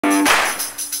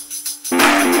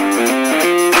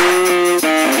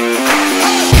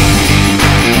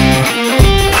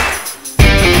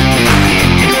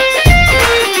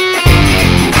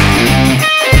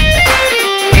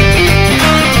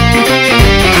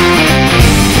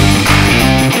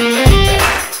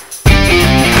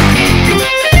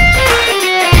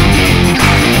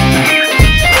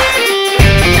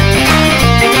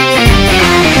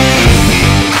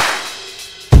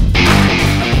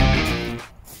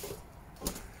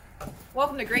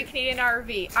Welcome to Great Canadian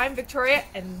RV. I'm Victoria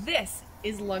and this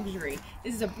is Luxury.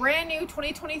 This is a brand new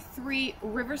 2023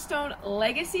 RIVERSTONE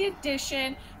Legacy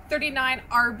Edition 39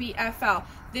 RBFL.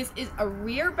 This is a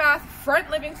rear bath front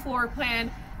living floor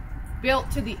plan built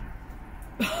to the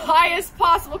highest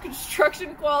possible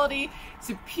construction quality,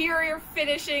 superior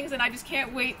finishings, and I just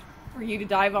can't wait for you to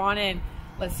dive on in.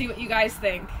 Let's see what you guys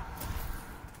think.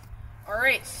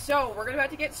 Alright, so we're about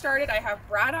to get started. I have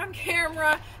Brad on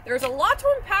camera. There's a lot to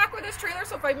unpack with this trailer,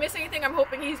 so if I miss anything, I'm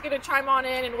hoping he's going to chime on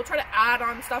in and we'll try to add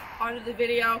on stuff onto the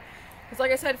video. Because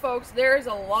like I said, folks, there's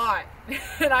a lot.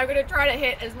 And I'm going to try to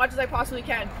hit as much as I possibly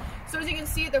can. So as you can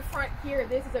see at the front here,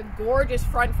 this is a gorgeous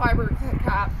front fiber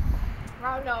cap.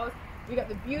 Round nose. We got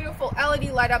the beautiful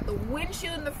LED light up, the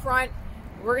windshield in the front.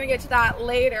 We're going to get to that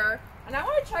later. And I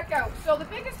want to check out, so the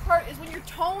biggest part is when you're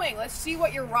towing. Let's see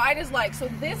what your ride is like. So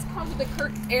this comes with the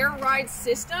Curt Air Ride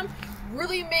system.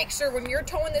 Really make sure when you're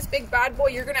towing this big bad boy,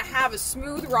 you're going to have a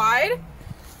smooth ride.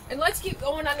 And let's keep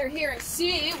going under here and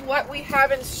see what we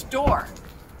have in store.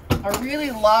 I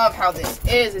really love how this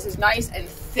is. This is nice and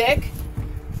thick.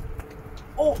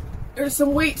 Oh, there's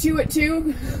some weight to it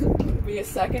too. Give me a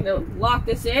second to lock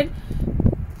this in.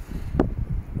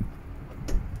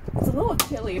 It's a little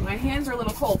chilly. My hands are a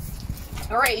little cold.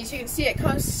 All right, as you can see, it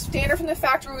comes standard from the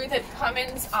factory with it.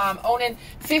 Cummins owning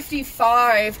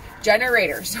 55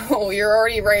 generators, so you're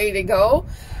already ready to go.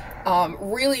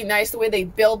 Really nice the way they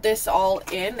build this all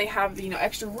in. They have,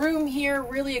 extra room here,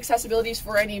 really accessibilities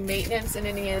for any maintenance and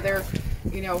any other,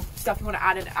 stuff you want to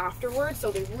add in afterwards.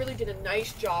 So they really did a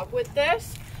nice job with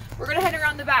this. We're gonna head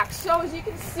around the back. So as you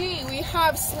can see, we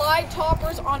have slide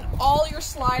toppers on all your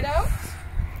slide outs.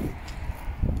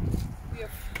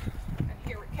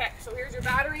 So here's your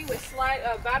battery with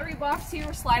battery box here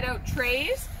with slide out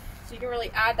trays, so you can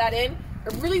really add that in.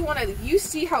 I really want to, you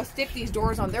see how thick these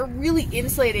doors are. They're really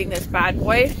insulating this bad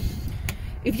boy.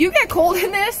 If you get cold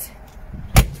in this,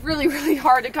 it's really, really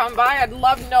hard to come by. I'd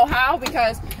love to know how,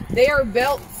 because they are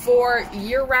built for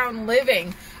year-round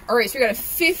living. All right, so we got a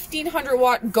 1500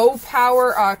 watt Go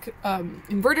Power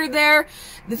inverter there.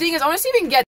 The thing is, I want to see if we can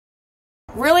get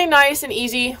really nice and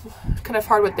easy. Kind of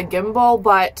hard with the gimbal,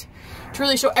 but to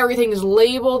really show everything is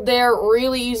labeled there.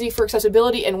 Really easy for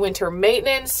accessibility and winter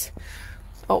maintenance.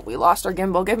 Oh, we lost our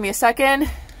gimbal. Give me a second.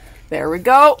 There we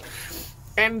go.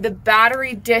 And the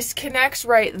battery disconnects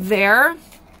right there.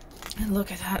 And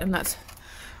look at that. And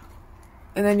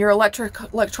then your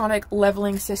electronic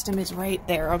leveling system is right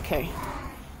there. Okay.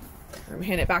 I'm going to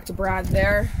hand it back to Brad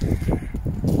there.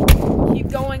 Keep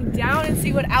going down and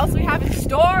see what else we have in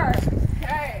store.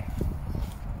 Okay.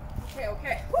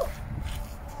 Okay. Woo.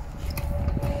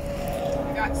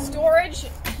 We got storage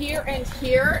here and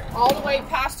here, all the way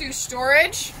past through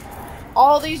storage.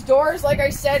 All these doors, like I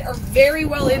said, are very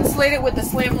well insulated with the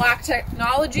slam lock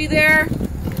technology there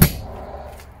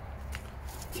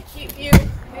to keep you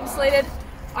insulated.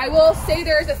 I will say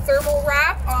there's a thermal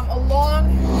wrap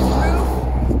along the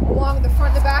roof, along the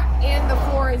front, the back, and the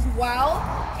floor as well.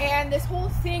 And this whole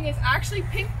thing is actually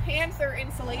Pink Panther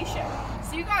insulation.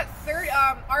 So you got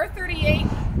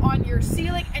R38 on your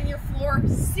ceiling and your floor,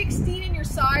 16 in your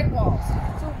sidewalls.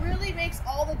 So it really makes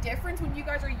all the difference when you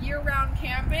guys are year-round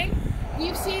camping.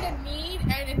 We've seen a need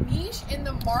and a niche in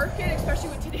the market, especially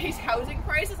with today's housing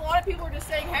prices. A lot of people are just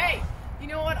saying, hey, you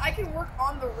know what, I can work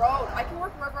on the road. I can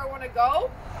work wherever I want to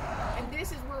go. And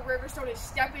this is where RIVERSTONE is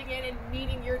stepping in and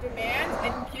meeting your demands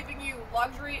and giving you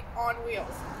luxury on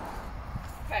wheels.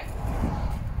 Okay,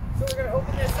 so we're going to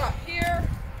open this up here.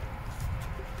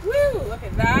 Woo, look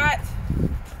at that.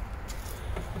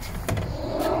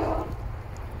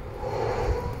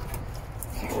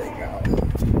 Here we go.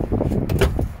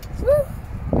 Woo,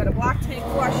 got a black tank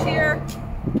wash here.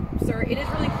 Sorry, it is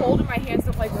really cold and my hands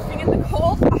don't like working in the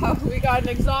cold. We got an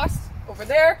exhaust over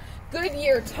there.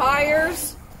 Goodyear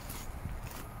Tires.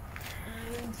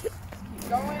 And keep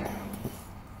going.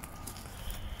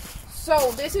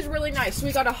 So this is really nice. So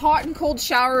we got a hot and cold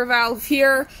shower valve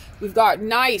here. We've got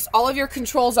nice, all of your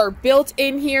controls are built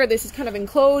in here. This is kind of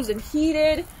enclosed and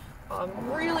heated.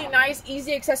 Really nice,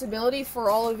 easy accessibility for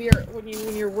all of your, when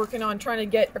you're working on trying to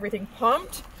get everything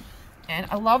pumped. And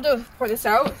I love to pour this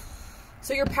out.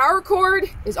 So your power cord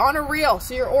is on a reel.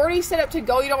 So you're already set up to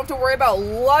go. You don't have to worry about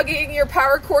lugging your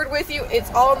power cord with you.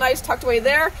 It's all nice tucked away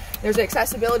there. There's an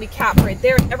accessibility cap right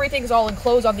there. Everything's all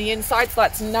enclosed on the inside, so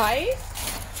that's nice.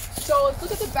 So let's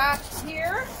look at the back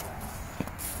here.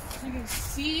 You can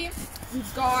see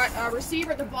we've got a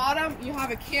receiver at the bottom. You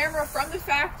have a camera from the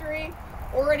factory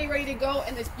already ready to go,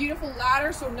 and this beautiful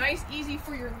ladder. So nice, easy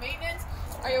for your maintenance.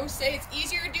 I always say it's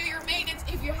easier to do your maintenance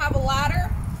if you have a ladder.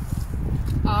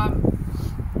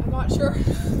 I'm not sure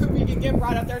if we can get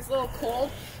right up there. It's a little cold,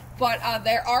 but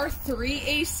there are 3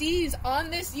 ACs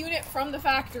on this unit from the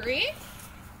factory.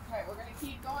 All right, we're gonna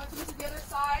keep going. So this is the other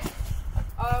side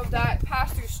of that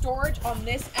pass-through storage on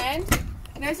this end.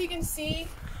 And as you can see,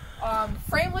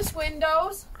 frameless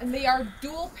windows, and they are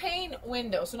dual pane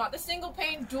windows. So not the single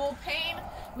pane, dual pane.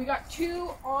 We got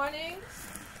 2 awnings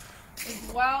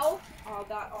as well.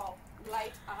 That all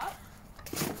light up.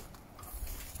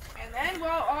 And then,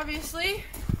 well, obviously,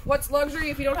 what's luxury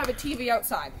if you don't have a TV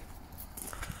outside?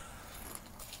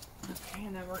 Okay,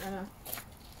 and then we're gonna...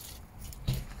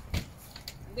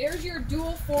 There's your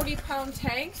dual 40-pound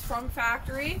tanks from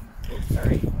factory. Oops,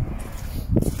 sorry.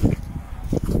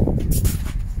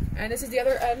 And this is the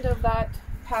other end of that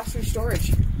pass-through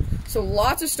storage. So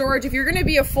lots of storage. If you're going to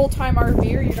be a full-time RVer,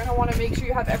 you're going to want to make sure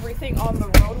you have everything on the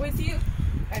road with you.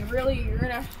 And really, you're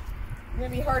going to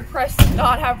be hard-pressed to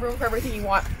not have room for everything you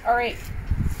want. All right,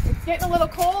 it's getting a little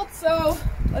cold, so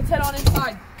let's head on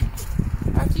inside.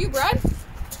 Back to you, Brad.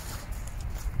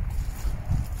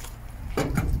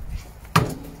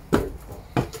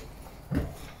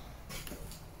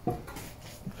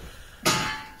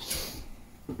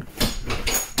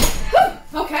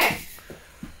 Okay.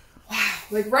 Wow.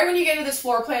 Like right when you get into this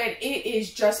floor plan, it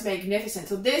is just magnificent.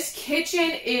 So this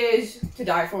kitchen is to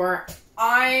die for.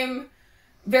 I'm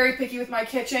very picky with my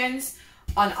kitchens,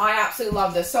 and I absolutely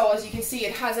love this. So as you can see,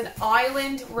 it has an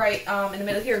island right in the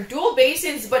middle here. Dual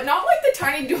basins, but not like the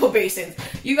tiny dual basins.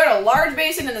 You got a large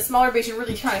basin, and the smaller basin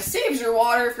really kind of saves your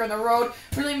water if you're on the road.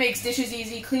 Really makes dishes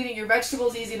easy, cleaning your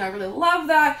vegetables easy, and I really love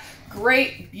that.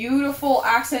 Great, beautiful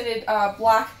accented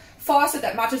black faucet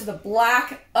that matches the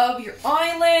black of your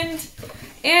island.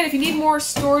 And if you need more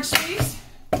storage space,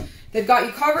 they've got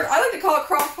you covered. I like to call it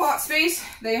crock pot space.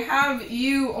 They have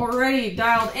you already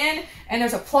dialed in, and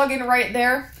there's a plug-in right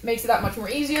there. Makes it that much more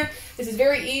easier. This is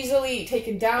very easily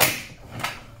taken down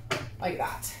like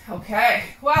that. Okay,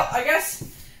 well, I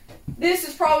guess this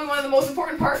is probably one of the most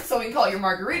important parts. So we can call it your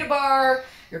margarita bar,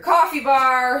 your coffee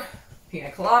bar,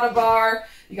 pina colada bar.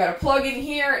 You got a plug in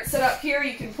here. It's set up here.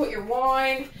 You can put your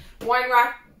wine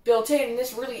rack built in. And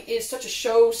this really is such a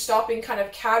show-stopping kind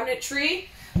of cabinetry.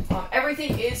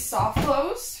 Everything is soft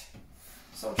closed.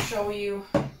 So I'll show you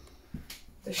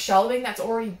the shelving that's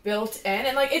already built in.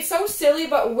 And like, it's so silly,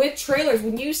 but with trailers,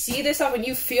 when you see this stuff, when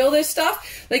you feel this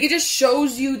stuff, like it just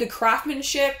shows you the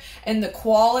craftsmanship and the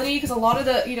quality. Because a lot of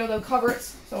the, you know, the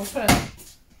cupboards, so I'm just gonna,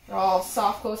 they're all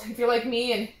soft closed. If you're like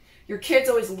me and your kids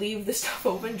always leave the stuff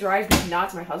open, drives me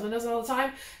nuts. My husband does it all the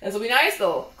time. This will be nice.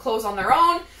 They'll close on their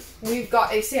own. We've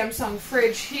got a Samsung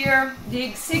fridge here. The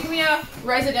Insignia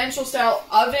residential style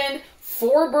oven,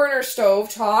 4-burner stove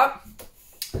top.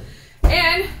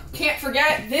 And can't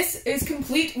forget, this is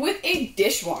complete with a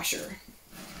dishwasher.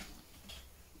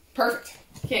 Perfect.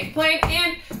 Can't complain.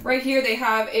 And right here they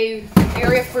have a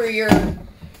area for your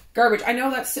garbage. I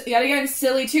know that's yet again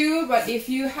silly too, but if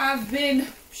you have been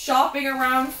shopping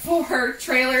around for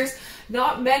trailers,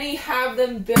 not many have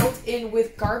them built in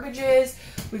with garbages.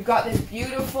 We've got this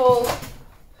beautiful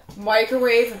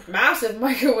microwave, massive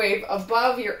microwave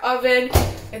above your oven,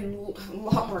 and a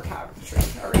lot more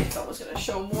cabinetry. All right, so I'm just going to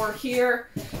show more here.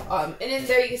 And in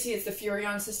there you can see it's the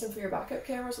Furrion system for your backup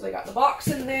camera. So they got the box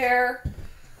in there.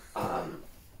 I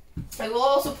will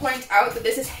also point out that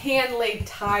this is hand-laid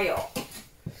tile.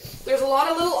 There's a lot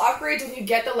of little upgrades when you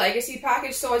get the Legacy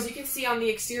package. So as you can see on the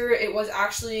exterior, it was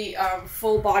actually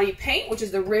full body paint, which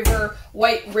is the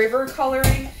white river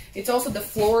coloring. It's also the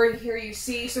flooring here you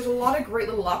see. So there's a lot of great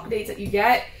little updates that you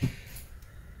get.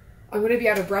 I'm going to be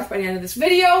out of breath by the end of this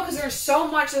video because there's so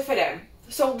much to fit in.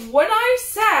 So when I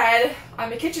said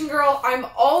I'm a kitchen girl, I'm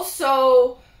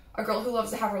also a girl who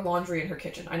loves to have her laundry in her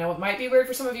kitchen. I know it might be weird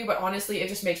for some of you, but honestly, it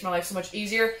just makes my life so much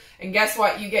easier. And guess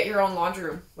what? You get your own laundry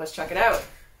room. Let's check it out.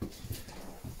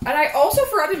 And I also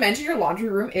forgot to mention your laundry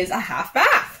room is a half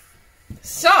bath.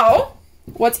 So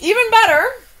what's even better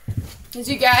is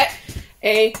you get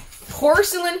a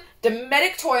porcelain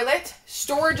Dometic toilet,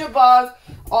 storage above,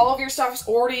 all of your stuff is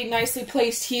already nicely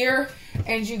placed here,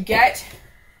 and you get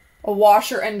a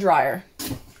washer and dryer.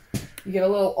 You get a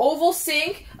little oval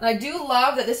sink, and I do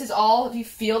love that this is all, if you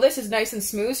feel this, is nice and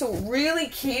smooth, so it really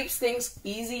keeps things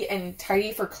easy and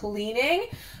tidy for cleaning.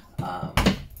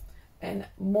 And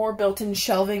more built-in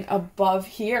shelving above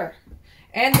here.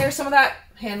 And there's some of that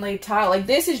hand-laid tile. Like,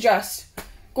 this is just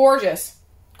gorgeous.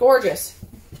 Gorgeous.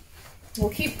 We'll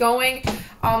keep going.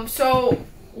 So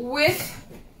with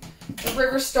the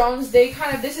RIVERSTONEs, they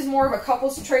kind of, this is more of a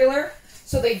couple's trailer.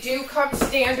 So they do come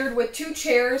standard with 2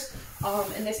 chairs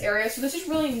in this area. So this is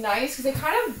really nice because they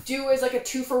kind of do as like a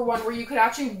 2-for-1 where you could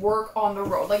actually work on the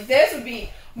road. Like this would be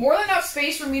more than enough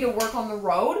space for me to work on the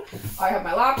road. I have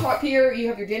my laptop here, you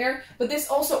have your dinner, but this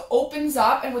also opens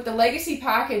up, and with the Legacy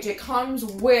package, it comes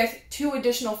with 2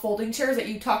 additional folding chairs that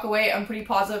you tuck away. I'm pretty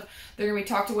positive they're going to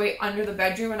be tucked away under the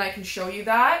bedroom, and I can show you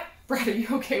that. Brad, are you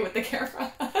okay with the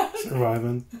camera?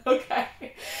 Surviving. Okay.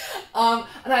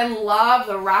 And I love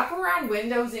the wraparound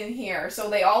windows in here. So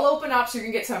they all open up so you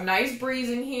can get some nice breeze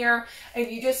in here.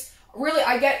 And you just, really,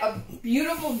 I get a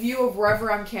beautiful view of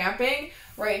wherever I'm camping.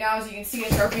 Right now, as you can see,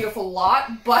 it's our beautiful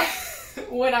lot. But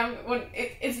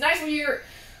it's nice when you're,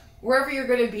 wherever you're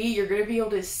going to be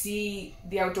able to see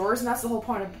the outdoors. And that's the whole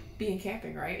point of being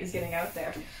camping, right? Is getting out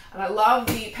there. And I love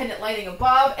the pendant lighting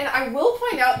above. And I will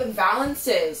point out the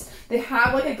valances. They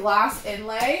have like a glass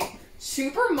inlay.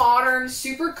 Super modern,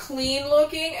 super clean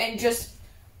looking, and just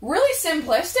really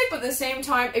simplistic, but at the same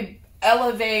time, it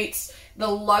elevates the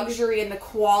luxury and the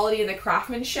quality and the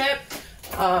craftsmanship.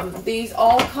 These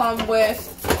all come with,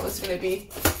 what's it going to be?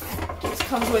 This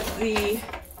comes with the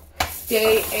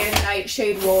day and night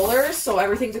shade rollers, so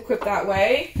everything's equipped that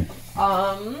way.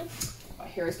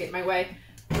 Here is getting my way.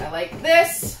 I like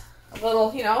this. A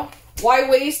little, you know, why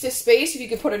waste a space if you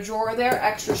could put a drawer there,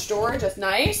 extra storage, that's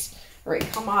nice. All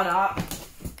right, come on up.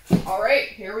 All right,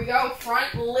 here we go.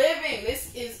 Front living.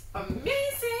 This is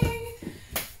amazing.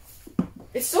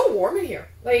 It's so warm in here.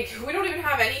 Like, we don't even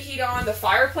have any heat on. The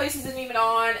fireplace isn't even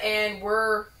on, and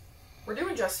we're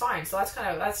doing just fine. So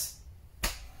that's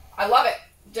I love it.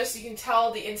 Just so you can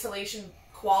tell the insulation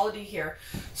quality here.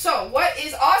 So what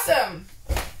is awesome?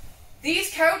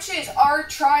 These couches are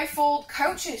tri-fold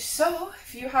couches, so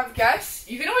if you have guests,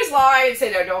 you can always lie and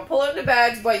say, no, don't pull into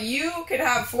beds, but you can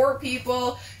have 4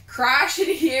 people crash in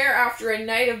here after a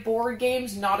night of board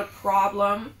games, not a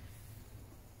problem.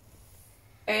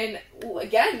 And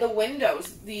again, the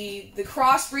windows, the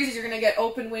cross breezes, you're going to get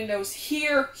open windows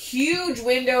here, huge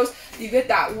windows. You get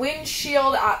that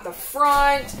windshield at the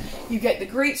front. You get the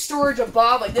great storage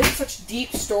above. Like, this is such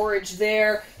deep storage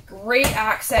there. Great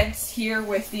accents here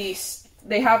with these.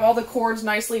 They have all the cords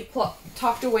nicely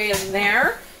tucked away in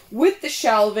there with the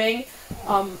shelving.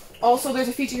 Also, there's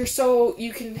a feature here so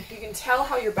you can tell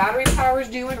how your battery power is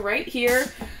doing right here.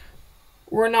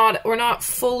 We're not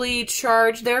fully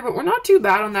charged there, but we're not too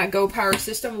bad on that Go Power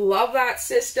system. Love that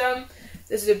system.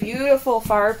 This is a beautiful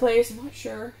fireplace. I'm not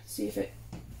sure. See if it.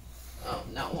 Oh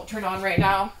no, it won't turn on right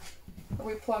now. Are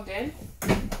we plugged in?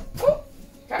 Ooh,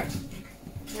 okay.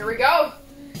 Here we go.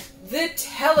 The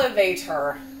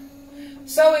televator.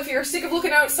 So if you're sick of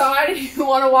looking outside and you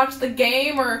want to watch the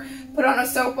game or put on a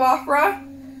soap opera,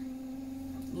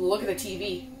 look at the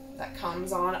TV that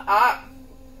comes on up.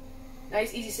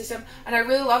 Nice, easy system. And I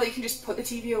really love that you can just put the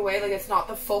TV away. Like, it's not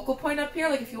the focal point up here.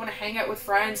 Like, if you want to hang out with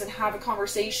friends and have a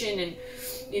conversation and,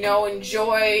 you know,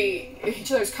 enjoy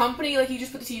each other's company, like, you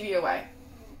just put the TV away.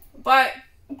 But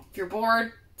if you're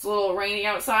bored, it's a little rainy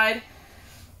outside,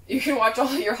 you can watch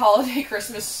all your holiday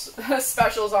Christmas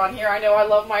specials on here. I know I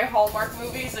love my Hallmark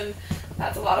movies, and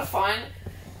that's a lot of fun.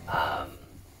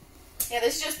 Yeah,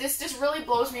 this just really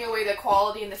blows me away, the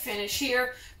quality and the finish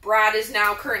here. Brad is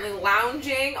now currently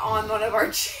lounging on one of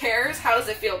our chairs. How does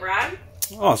it feel, Brad?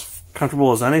 Oh, it's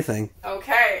comfortable as anything.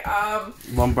 Okay.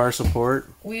 Lumbar support.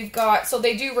 We've got, so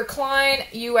they do recline,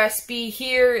 USB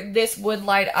here. This would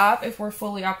light up if we're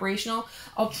fully operational.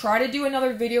 I'll try to do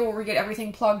another video where we get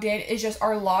everything plugged in. It's just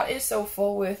our lot is so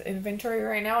full with inventory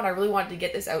right now, and I really wanted to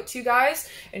get this out to you guys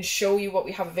and show you what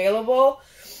we have available.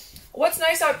 What's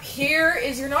nice up here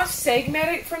is you're not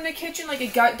segmented from the kitchen. Like,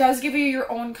 it does give you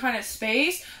your own kind of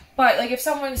space, but like if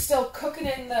someone's still cooking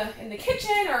in the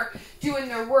kitchen or doing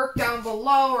their work down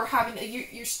below or having,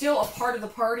 you're still a part of the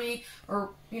party,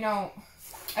 or, you know,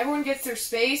 everyone gets their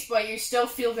space, but you still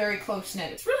feel very close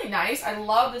knit. It's really nice. I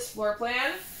love this floor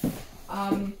plan.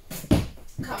 Come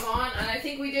on, and I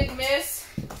think we did miss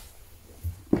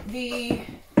the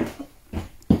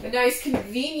nice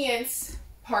convenience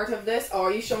part of this. Oh,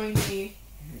 are you showing the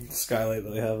skylight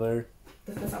that we have there?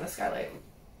 That's not a skylight.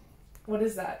 What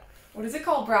is that? What is it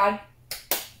called, Brad?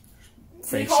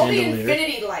 They call the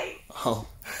infinity light. Oh.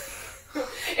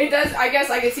 It does. I guess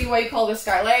I can see why you call it a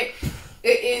skylight.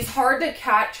 It is hard to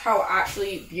catch how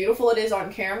actually beautiful it is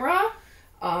on camera.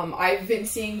 I've been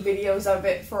seeing videos of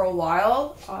it for a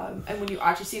while, and when you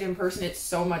actually see it in person, it's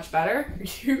so much better.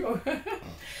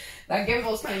 That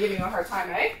gimbal's kind of giving you a hard time,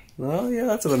 eh? Well, yeah,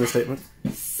 that's an understatement.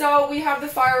 So we have the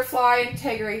Firefly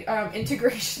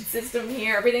integration system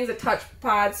here. Everything's a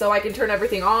touchpad, so I can turn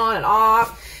everything on and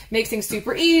off. Makes things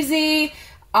super easy.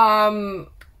 All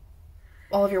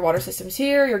of your water systems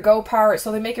here, your Go Power.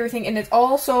 So they make everything, and it's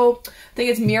also, I think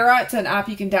it's Mira. It's an app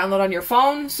you can download on your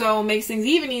phone, so it makes things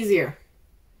even easier.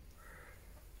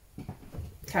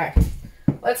 Okay.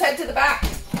 let's head to the back.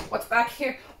 What's back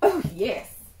here? Oh,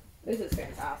 yes. This is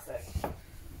fantastic.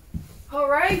 All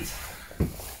right.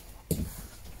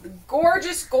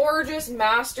 Gorgeous, gorgeous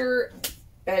master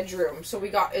bedroom. So we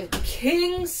got a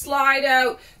king slide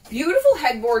out, beautiful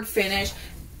headboard finish,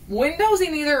 windows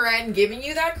in either end, giving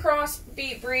you that cross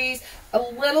beat breeze, a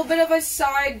little bit of a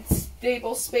side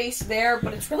stable space there,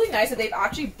 but it's really nice that they've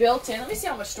actually built in, let me see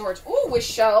how much storage. Ooh, with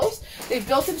shelves. They've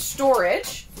built in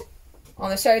storage on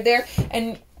the side there,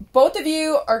 and both of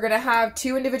you are going to have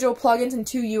 2 individual plugins and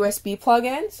 2 USB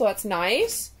plugins, so that's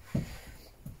nice.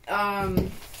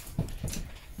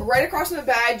 Right across from the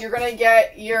bed, you're going to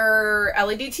get your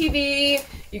LED TV.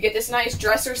 You get this nice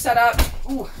dresser set up.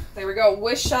 Ooh, there we go,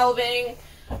 with shelving,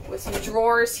 with some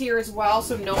drawers here as well,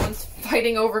 so no one's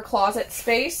fighting over closet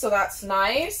space, so that's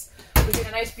nice. We get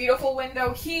a nice beautiful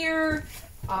window here.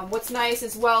 What's nice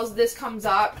as well is this comes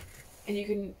up and you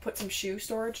can put some shoe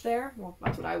storage there. Well,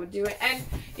 that's what I would do it. And,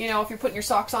 you know, if you're putting your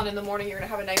socks on in the morning, you're going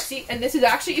to have a nice seat. And this is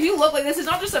actually, if you look, like, this is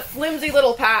not just a flimsy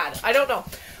little pad. I don't know.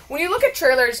 When you look at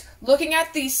trailers, looking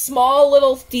at these small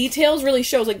little details really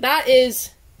shows, like, that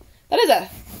is a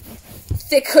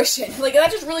thick cushion. Like,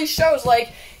 that just really shows,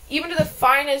 like, even to the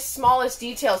finest, smallest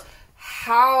details,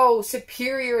 how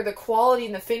superior the quality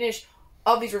and the finish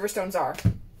of these RIVERSTONEs are.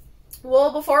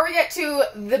 Well, before we get to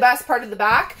the best part of the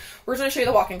back, we're just going to show you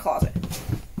the walk-in closet.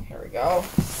 Here we go.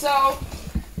 So,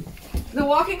 the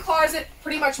walk-in closet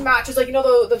pretty much matches, like, you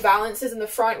know, the valances in the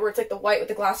front where it's like the white with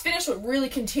the glass finish, so it really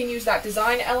continues that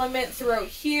design element throughout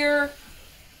here.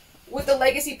 With the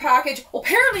legacy package, well,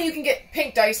 apparently you can get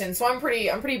pink Dyson, so I'm pretty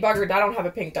buggered I don't have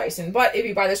a pink Dyson. But if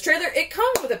you buy this trailer, it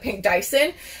comes with a pink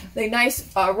Dyson. The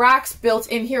nice racks built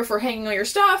in here for hanging all your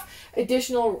stuff,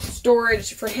 additional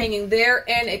storage for hanging there,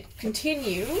 and it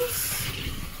continues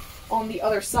on the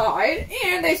other side.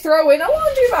 And they throw in a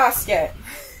laundry basket.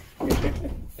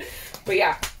 But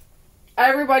yeah,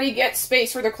 everybody gets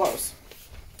space for their clothes.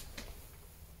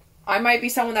 I might be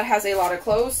someone that has a lot of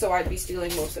clothes, so I'd be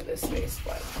stealing most of this space,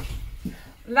 but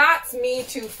that's me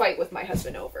to fight with my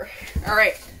husband over. All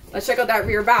right, let's check out that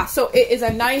rear bath. So it is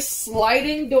a nice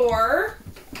sliding door.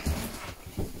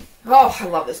 Oh, I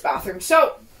love this bathroom.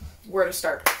 So where to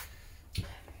start?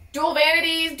 Dual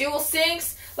vanities, dual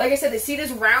sinks. Like I said, they see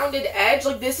this rounded edge.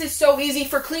 Like, this is so easy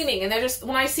for cleaning. And they're just,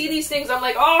 when I see these things, I'm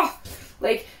like, oh,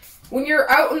 like, when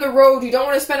you're out on the road, you don't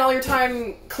want to spend all your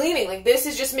time cleaning. Like, this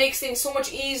is just makes things so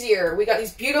much easier. We got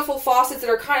these beautiful faucets that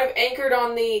are kind of anchored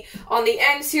on the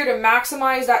ends here to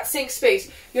maximize that sink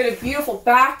space. You got a beautiful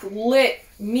backlit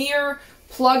mirror,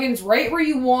 plugins right where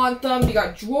you want them. You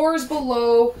got drawers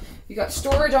below. You got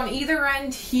storage on either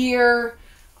end here.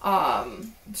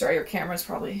 Sorry, your camera's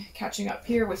probably catching up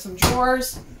here with some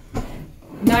drawers.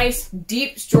 Nice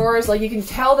deep drawers, like you can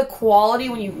tell the quality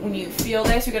when you feel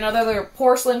this. You got another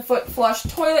porcelain foot flush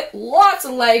toilet, lots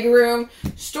of leg room,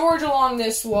 storage along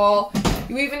this wall.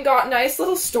 You even got nice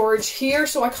little storage here,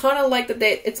 so I kind of like that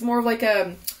it's more of like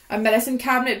a medicine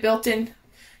cabinet built in.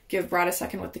 Give Brad a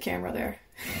second with the camera there.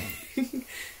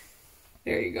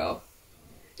 There you go.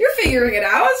 You're figuring it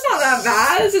out. It's not that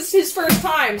bad. This is his first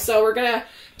time, so we're gonna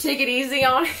take it easy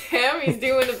on him. He's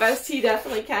doing the best he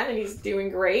definitely can, and he's doing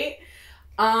great.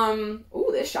 Ooh,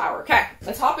 this shower. Okay,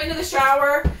 let's hop into the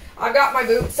shower. I've got my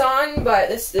boots on, but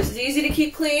this is easy to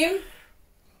keep clean.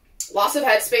 Lots of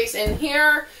headspace in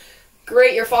here.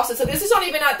 Great, your faucet. So this is not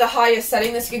even at the highest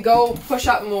setting. This could go push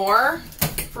up more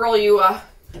for all you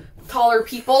taller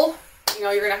people. You know,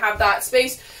 you're gonna have that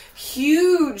space.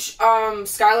 Huge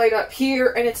skylight up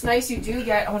here, and it's nice. You do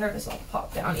get, I wonder if this will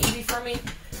pop down easy for me.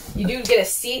 You do get a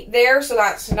seat there, so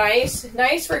that's nice.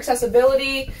 Nice for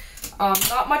accessibility.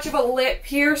 Not much of a lip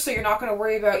here, so you're not going to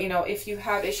worry about, you know, if you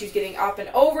have issues getting up and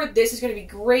over. This is going to be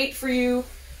great for you.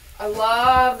 I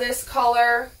love this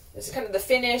color. This is kind of the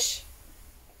finish.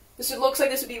 This looks like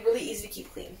this would be really easy to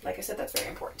keep clean. Like I said, that's very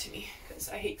important to me because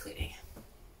I hate cleaning.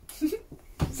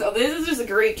 So this is just a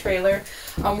great trailer.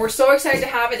 We're so excited to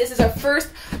have it. This is our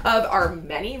first of our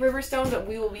many RIVERSTONEs that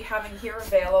we will be having here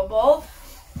available.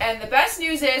 And the best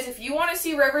news is, if you want to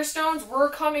see RIVERSTONEs, we're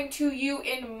coming to you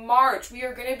in March. We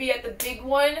are going to be at the big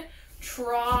one,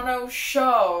 Toronto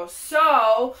show.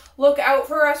 So look out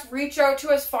for us, reach out to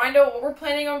us, find out what we're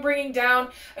planning on bringing down,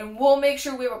 and we'll make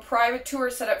sure we have a private tour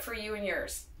set up for you and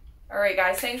yours. All right,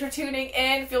 guys, thanks for tuning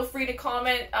in. Feel free to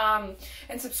comment and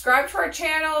subscribe to our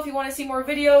channel if you want to see more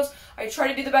videos. I try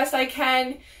to do the best I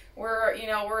can. We're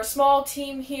a small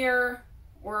team here.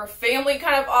 We're a family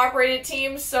kind of operated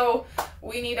team, so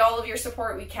we need all of your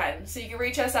support we can. So you can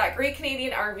reach us at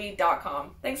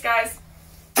greatcanadianrv.com. Thanks, guys.